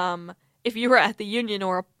 If you were at the Union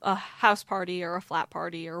or a house party or a flat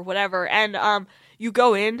party or whatever, and you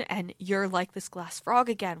go in and you're like this glass frog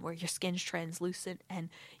again, where your skin's translucent, and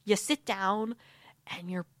you sit down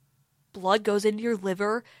and your blood goes into your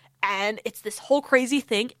liver, and it's this whole crazy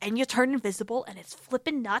thing, and you turn invisible, and it's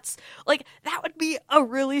flippin' nuts. Like, that would be a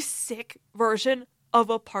really sick version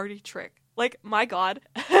of a party trick. Like, my god.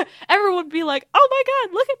 Everyone would be like, oh my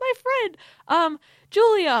god, look at my friend,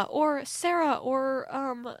 Julia, or Sarah,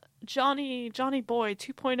 or, Johnny Boy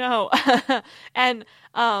 2.0. And,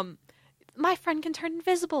 my friend can turn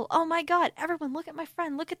invisible. Oh my god, everyone look at my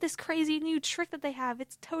friend. Look at this crazy new trick that they have.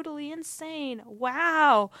 It's totally insane.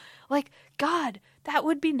 Wow. Like, God, that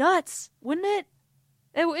would be nuts, wouldn't it?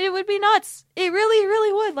 It would be nuts. It really,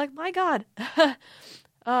 really would. Like, my god.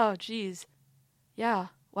 Oh, jeez. Yeah,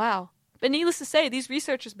 wow. But needless to say, these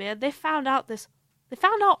researchers, man, they found out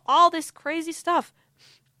all this crazy stuff.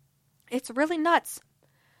 It's really nuts.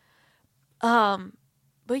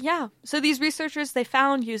 But yeah, so these researchers, they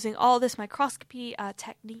found using all this microscopy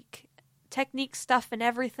technique stuff and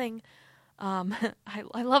everything. I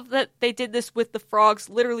love that they did this with the frogs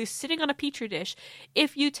literally sitting on a petri dish.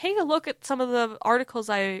 If you take a look at some of the articles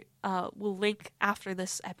I will link after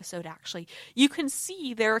this episode, actually, you can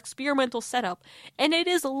see their experimental setup, and it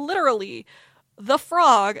is literally the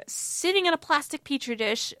frog sitting in a plastic petri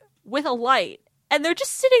dish with a light. And they're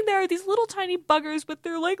just sitting there, these little tiny buggers with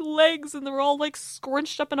their, like, legs, and they're all, like,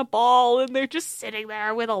 scrunched up in a ball, and they're just sitting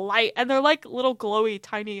there with a light, and they're, like, little glowy,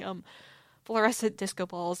 tiny, fluorescent disco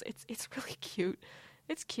balls. It's really cute.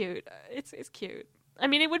 It's cute. It's cute. I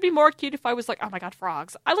mean, it would be more cute if I was like, oh my god,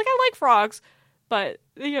 frogs. I like frogs, but,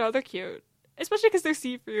 you know, they're cute. Especially because they're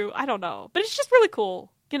see-through. I don't know. But it's just really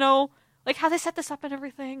cool, you know? Like, how they set this up and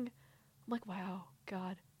everything. I'm like, wow,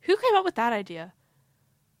 god. Who came up with that idea?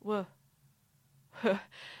 Whoa.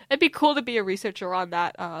 It'd be cool to be a researcher on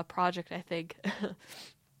that project, I think.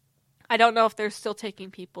 I don't know if they're still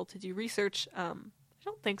taking people to do research. I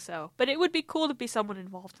don't think so. But it would be cool to be someone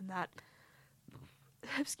involved in that.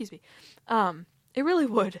 Excuse me. It really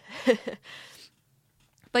would.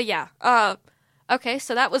 But yeah. Okay,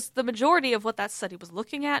 so that was the majority of what that study was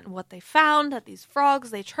looking at, and what they found, that these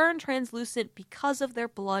frogs, they turn translucent because of their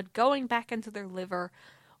blood going back into their liver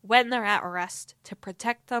when they're at rest to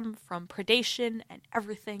protect them from predation and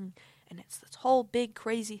everything, and it's this whole big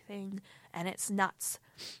crazy thing, and it's nuts.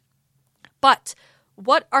 But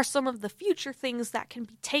what are some of the future things that can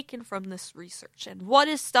be taken from this research, and what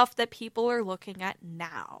is stuff that people are looking at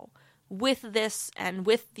now with this and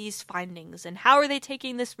with these findings, and how are they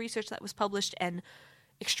taking this research that was published and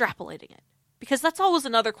extrapolating it? Because that's always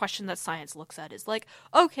another question that science looks at, is like,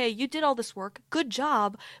 okay, you did all this work, good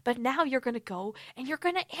job, but now you're going to go and you're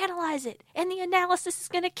going to analyze it, and the analysis is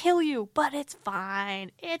going to kill you, but it's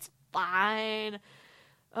fine. It's fine.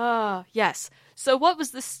 Yes. So what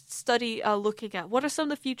was this study looking at? What are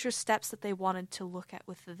some of the future steps that they wanted to look at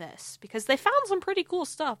with this? Because they found some pretty cool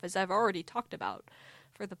stuff, as I've already talked about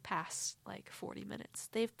for the past, 40 minutes.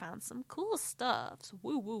 They've found some cool stuff. So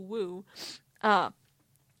woo, woo, woo.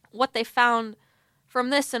 What they found from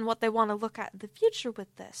this and what they want to look at in the future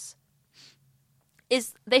with this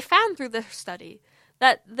is they found through their study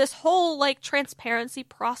that this whole transparency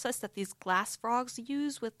process that these glass frogs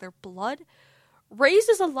use with their blood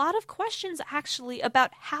raises a lot of questions actually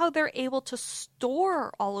about how they're able to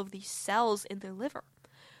store all of these cells in their liver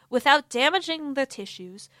without damaging the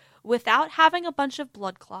tissues, without having a bunch of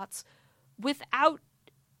blood clots, without,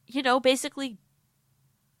 basically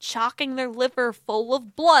chocking their liver full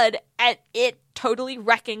of blood and it totally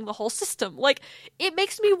wrecking the whole system. It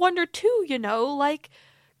makes me wonder too,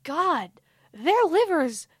 God, their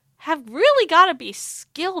livers have really got to be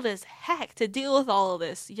skilled as heck to deal with all of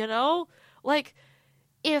this,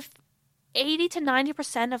 if 80 to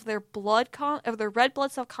 90% of their of their red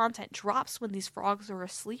blood cell content drops when these frogs are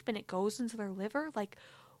asleep and it goes into their liver,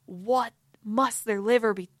 what must their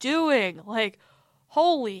liver be doing?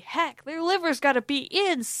 Holy heck, their liver's gotta be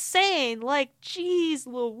insane. Jeez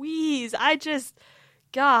Louise.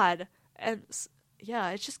 God. And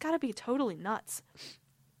yeah, it's just gotta be totally nuts.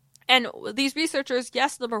 And these researchers,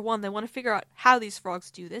 yes, number one, they want to figure out how these frogs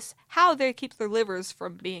do this, how they keep their livers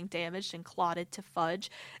from being damaged and clotted to fudge,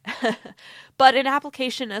 but an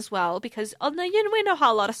application as well, because we know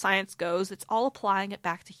how a lot of science goes. It's all applying it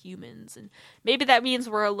back to humans, and maybe that means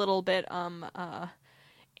we're a little bit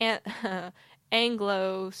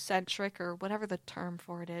Anglo-centric, or whatever the term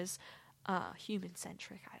for it is,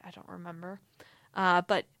 human-centric, I don't remember,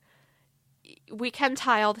 but we can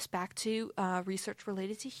tie all this back to research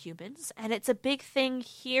related to humans, and it's a big thing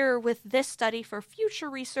here with this study for future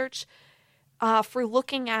research for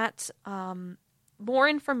looking at more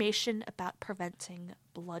information about preventing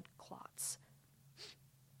blood clots.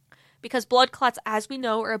 Because blood clots, as we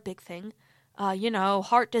know, are a big thing.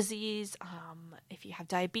 Heart disease, if you have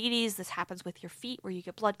diabetes, this happens with your feet where you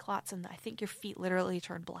get blood clots, and I think your feet literally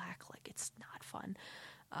turn black. It's not fun.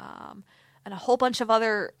 And a whole bunch of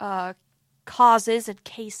other causes and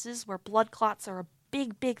cases where blood clots are a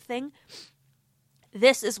big, big thing.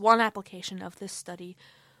 This is one application of this study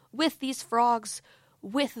with these frogs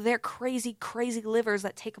with their crazy, crazy livers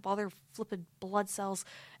that take up all their flippin' blood cells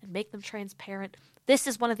and make them transparent. This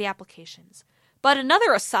is one of the applications. But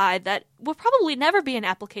another aside that will probably never be an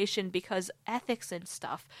application because ethics and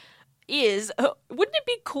stuff is, wouldn't it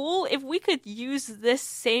be cool if we could use this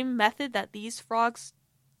same method that these frogs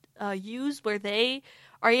use, where they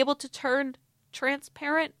are able to turn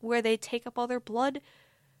transparent, where they take up all their blood?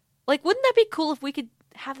 Like, wouldn't that be cool if we could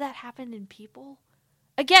have that happen in people?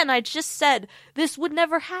 Again, I just said this would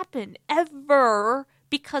never happen, ever,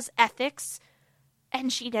 because ethics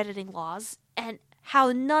and gene editing laws, and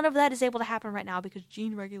how none of that is able to happen right now because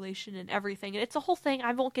gene regulation and everything. And it's a whole thing.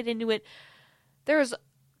 I won't get into it. There's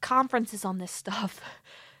conferences on this stuff.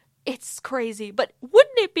 It's crazy. But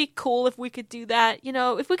wouldn't it be cool if we could do that? You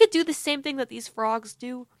know, if we could do the same thing that these frogs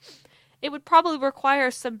do, it would probably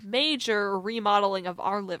require some major remodeling of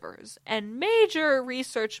our livers and major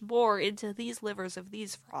research more into these livers of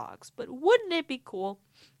these frogs. But wouldn't it be cool?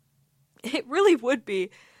 It really would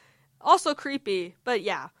be. Also creepy, but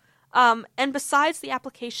yeah. And besides the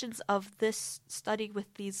applications of this study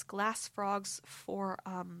with these glass frogs for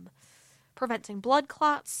preventing blood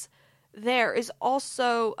clots, there is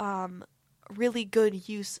also really good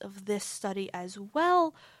use of this study as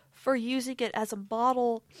well for using it as a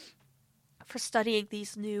model for studying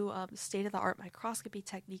these new state-of-the-art microscopy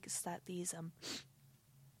techniques that these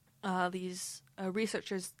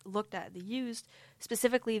researchers looked at and used,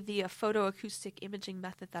 specifically the photoacoustic imaging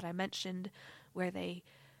method that I mentioned, where they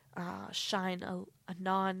shine a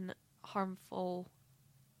non-harmful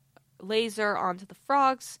laser onto the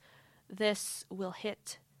frogs. This will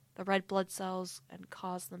hit the red blood cells and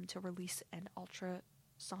cause them to release an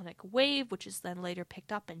ultrasonic wave, which is then later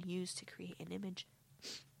picked up and used to create an image.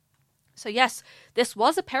 So yes, this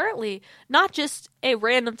was apparently not just a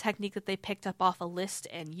random technique that they picked up off a list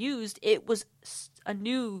and used. It was a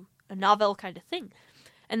novel kind of thing.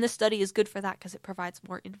 And this study is good for that because it provides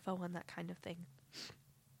more info on that kind of thing.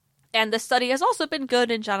 And this study has also been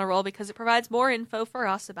good in general because it provides more info for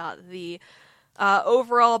us about the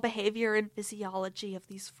overall behavior and physiology of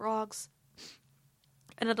these frogs.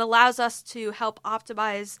 And it allows us to help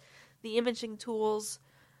optimize the imaging tools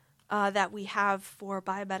that we have for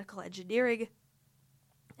biomedical engineering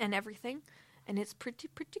and everything. And it's pretty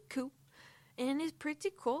cool. And it's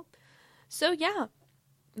pretty cool. So yeah,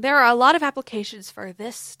 there are a lot of applications for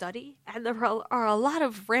this study, and there are a lot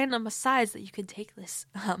of random asides that you can take this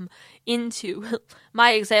into.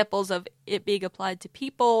 My examples of it being applied to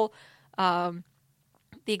people, the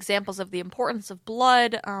examples of the importance of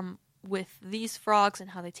blood with these frogs and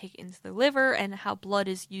how they take it into their liver, and how blood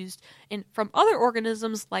is used from other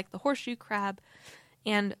organisms like the horseshoe crab,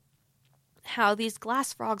 and how these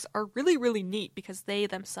glass frogs are really, really neat because they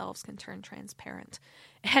themselves can turn transparent.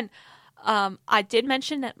 And I did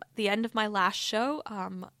mention at the end of my last show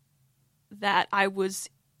that I was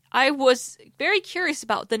very curious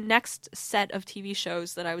about the next set of TV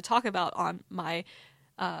shows that I would talk about on my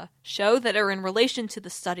show that are in relation to the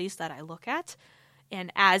studies that I look at. And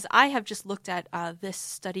as I have just looked at this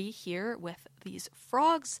study here with these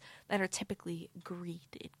frogs that are typically green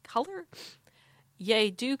in color.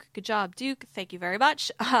 Yay, Duke. Good job, Duke. Thank you very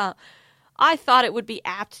much. I thought it would be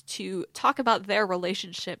apt to talk about their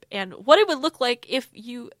relationship and what it would look like if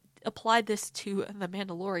you applied this to The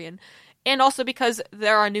Mandalorian. And also because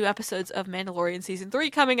there are new episodes of Mandalorian Season 3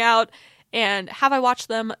 coming out. And have I watched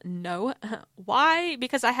them? No. Why?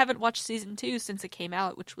 Because I haven't watched Season 2 since it came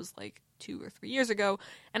out, which was like 2 or 3 years ago.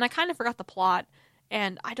 And I kind of forgot the plot.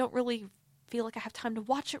 And I don't really feel like I have time to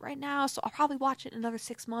watch it right now. So I'll probably watch it in another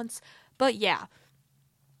 6 months. But yeah.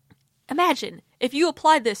 Imagine if you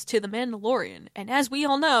applied this to The Mandalorian. And as we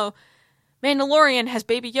all know, Mandalorian has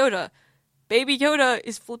Baby Yoda. Baby Yoda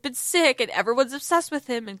is flippin' sick and everyone's obsessed with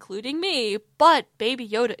him, including me. But Baby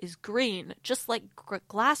Yoda is green, just like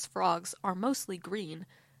glass frogs are mostly green.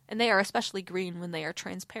 And they are especially green when they are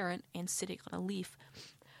transparent and sitting on a leaf.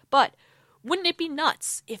 But wouldn't it be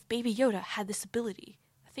nuts if Baby Yoda had this ability?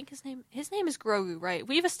 I think his name is Grogu, right?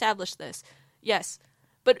 We've established this. Yes.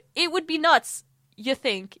 But it would be nuts, you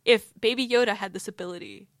think, if Baby Yoda had this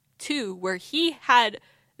ability too, where he had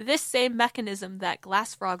this same mechanism that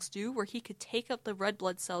glass frogs do, where he could take up the red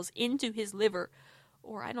blood cells into his liver,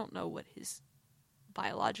 or I don't know what his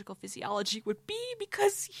biological physiology would be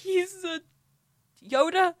because he's a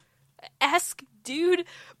Yoda-esque dude.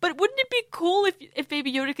 But wouldn't it be cool if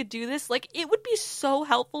Baby Yoda could do this? Like, it would be so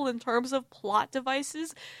helpful in terms of plot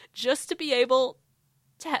devices just to be able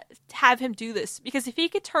to have him do this. Because if he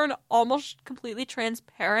could turn almost completely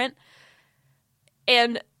transparent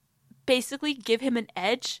and basically give him an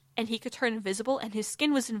edge and he could turn invisible, and his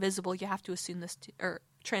skin was invisible, you have to assume this too, or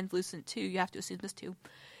translucent too, you have to assume this too.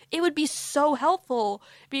 It would be so helpful,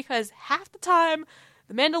 because half the time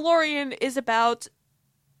The Mandalorian is about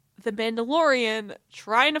the Mandalorian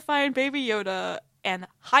trying to find Baby Yoda and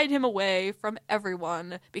hide him away from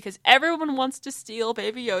everyone, because everyone wants to steal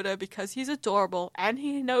Baby Yoda because he's adorable and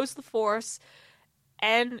he knows the Force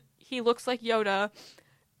and he looks like Yoda.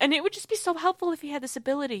 And it would just be so helpful if he had this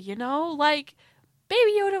ability, you know? Like,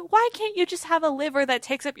 Baby Yoda, why can't you just have a liver that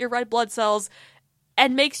takes up your red blood cells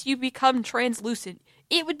and makes you become translucent?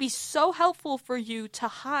 It would be so helpful for you to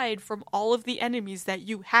hide from all of the enemies that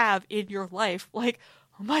you have in your life. Like,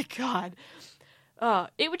 oh my god.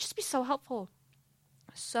 It would just be so helpful.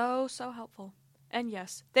 So helpful. And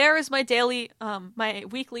yes, there is my my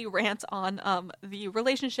weekly rant on the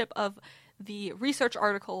relationship of the research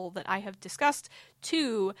article that I have discussed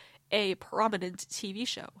to a prominent TV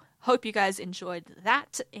show. Hope you guys enjoyed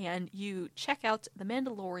that, and you check out The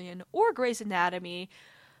Mandalorian or Grey's Anatomy,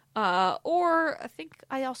 or I think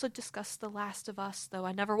I also discussed The Last of Us, though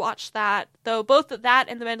I never watched that, though both that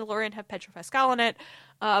and The Mandalorian have Pedro Pascal in it.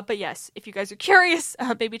 But yes, if you guys are curious,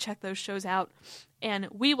 maybe check those shows out, and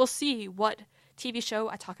we will see what TV show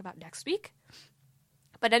I talk about next week.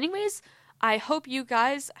 But anyways, I hope you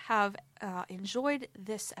guys have enjoyed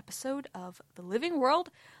this episode of The Living World,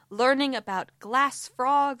 learning about glass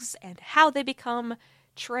frogs and how they become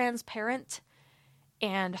transparent.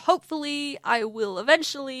 And hopefully I will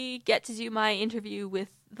eventually get to do my interview with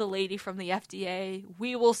the lady from the FDA.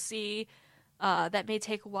 We will see. That may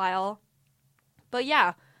take a while. But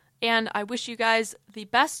yeah, and I wish you guys the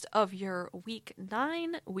best of your week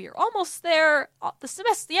 9. We are almost there.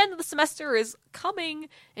 The end of the semester is coming,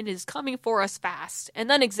 and is coming for us fast. And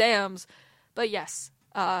then exams. But yes,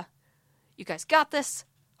 you guys got this.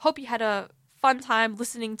 Hope you had a fun time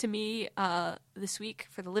listening to me this week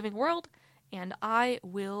for The Living World. And I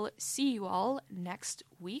will see you all next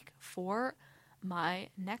week for my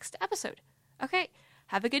next episode. Okay,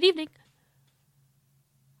 have a good evening.